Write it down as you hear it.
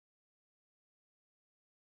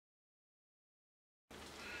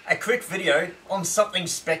A quick video on something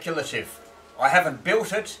speculative. I haven't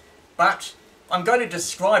built it, but I'm going to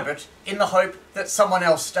describe it in the hope that someone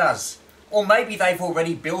else does. Or maybe they've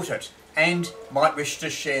already built it and might wish to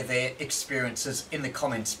share their experiences in the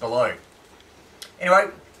comments below. Anyway,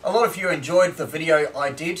 a lot of you enjoyed the video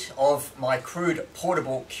I did of my crude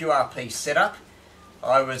portable QRP setup.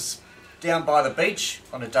 I was down by the beach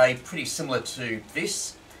on a day pretty similar to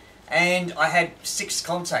this, and I had 6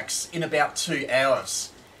 contacts in about 2 hours.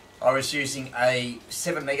 I was using a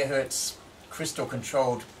 7 MHz crystal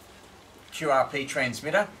controlled QRP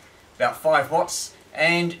transmitter, about 5 watts,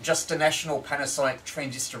 and just a national Panasonic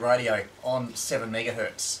transistor radio on 7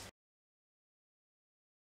 MHz.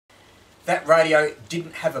 That radio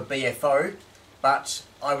didn't have a BFO, but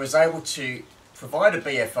I was able to provide a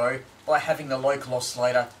BFO by having the local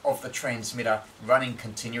oscillator of the transmitter running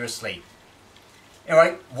continuously.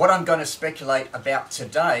 Anyway, what I'm going to speculate about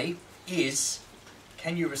today is,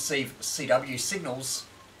 can you receive CW signals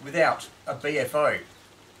without a BFO?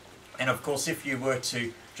 And of course, if you were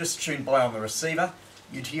to just tune by on the receiver,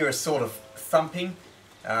 you'd hear a sort of thumping,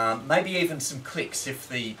 maybe even some clicks if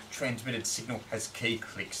the transmitted signal has key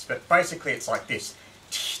clicks. But basically it's like this.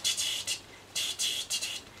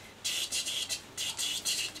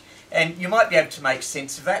 And you might be able to make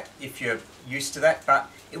sense of that if you're used to that, but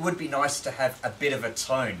it would be nice to have a bit of a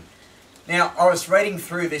tone. Now, I was reading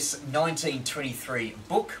through this 1923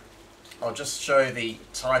 book. I'll just show the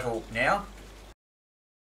title now.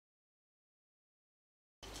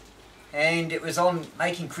 And it was on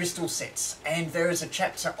making crystal sets, and there is a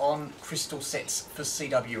chapter on crystal sets for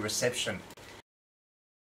CW reception.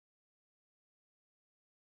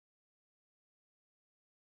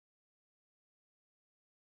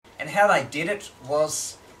 And how they did it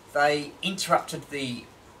was they interrupted the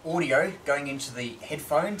audio going into the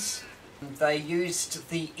headphones. They used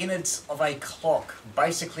the innards of a clock.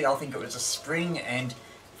 Basically, I think it was a spring, and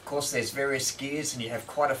of course there's various gears and you have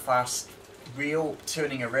quite a fast reel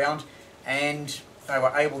turning around, and they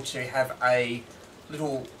were able to have a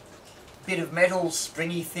little bit of metal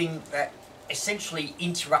springy thing that essentially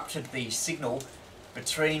interrupted the signal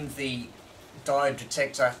between the diode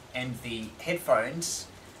detector and the headphones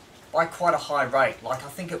by quite a high rate. Like, I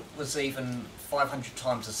think it was even 500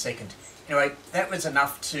 times a second. Anyway, that was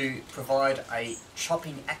enough to provide a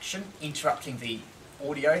chopping action, interrupting the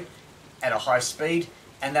audio at a high speed,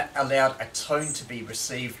 and that allowed a tone to be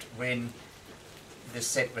received when the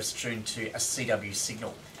set was tuned to a CW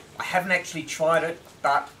signal. I haven't actually tried it,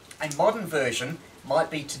 but a modern version might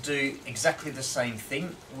be to do exactly the same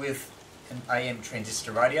thing with an AM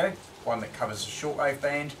transistor radio, one that covers a shortwave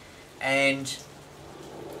band, and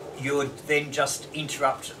you would then just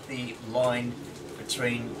interrupt the line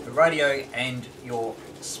between the radio and your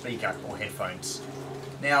speaker or headphones.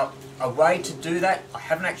 Now, a way to do that, I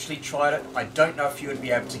haven't actually tried it. I don't know if you would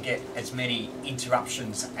be able to get as many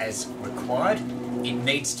interruptions as required. It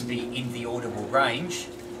needs to be in the audible range.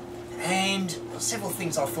 And several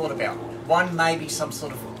things I thought about. One, maybe some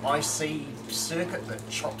sort of IC circuit that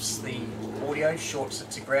chops the audio, shorts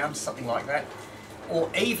it to ground, something like that. Or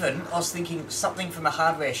even, I was thinking, something from a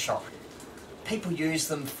hardware shop. People use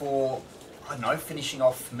them for, I don't know, finishing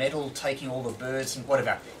off metal, taking all the burrs and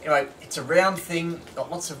whatever. Anyway, it's a round thing, got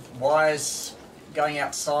lots of wires going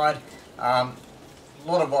outside, a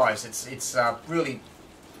lot of wires. It's really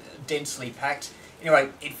densely packed.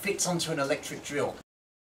 Anyway, it fits onto an electric drill.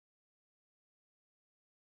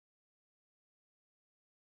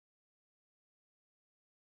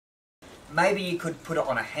 Maybe you could put it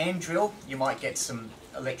on a hand drill. You might get some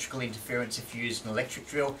electrical interference if you use an electric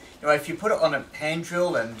drill. Anyway, if you put it on a hand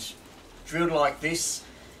drill and drilled like this,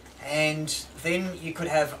 and then you could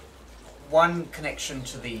have one connection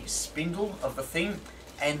to the spindle of the thing,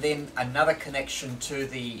 and then another connection to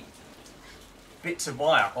the bits of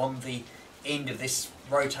wire on the end of this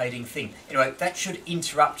rotating thing. Anyway, that should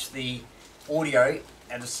interrupt the audio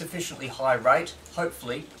at a sufficiently high rate,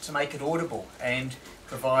 hopefully, to make it audible and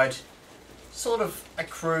provide sort of a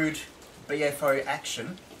crude BFO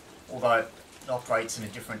action, although it operates in a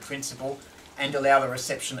different principle, and allow the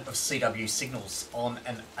reception of CW signals on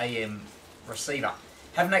an AM receiver.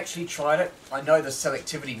 Haven't actually tried it. I know the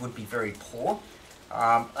selectivity would be very poor,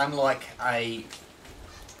 unlike a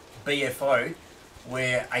BFO,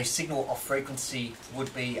 where a signal off frequency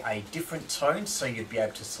would be a different tone, so you'd be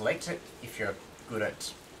able to select it if you're good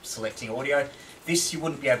at selecting audio. This, you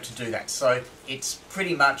wouldn't be able to do that, so it's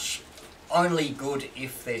pretty much only good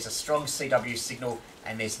if there's a strong CW signal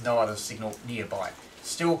and there's no other signal nearby.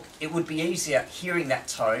 Still, it would be easier hearing that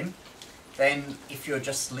tone than if you're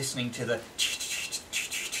just listening to the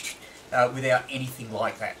without anything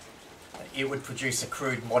like that. it would produce a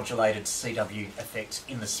crude modulated CW effect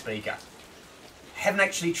in the speaker. Haven't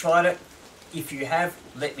actually tried it. If you have,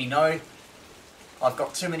 let me know. I've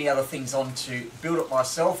got too many other things on to build it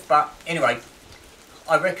myself, but anyway,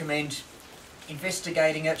 I recommend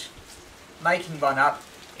investigating it, making one up,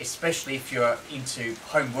 especially if you're into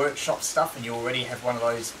home workshop stuff and you already have one of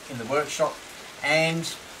those in the workshop,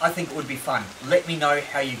 and I think it would be fun. Let me know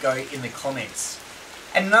how you go in the comments.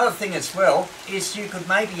 And another thing as well is you could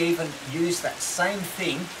maybe even use that same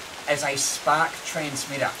thing as a spark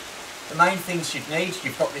transmitter. The main things you'd need,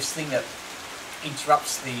 you've got this thing that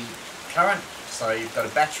interrupts the current, so you've got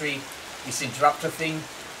a battery, this interrupter thing,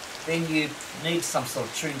 then you need some sort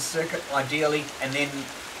of tuned circuit ideally, and then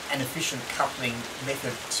an efficient coupling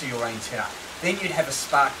method to your antenna. Then you'd have a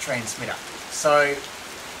spark transmitter. So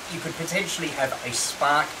you could potentially have a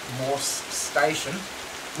spark Morse station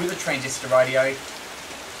with a transistor radio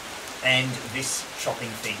and this chopping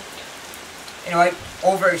thing. Anyway,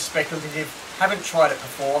 all very speculative, haven't tried it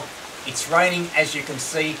before. It's raining, as you can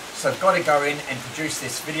see, so I've got to go in and produce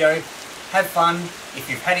this video. Have fun. If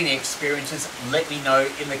you've had any experiences, let me know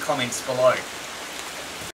in the comments below.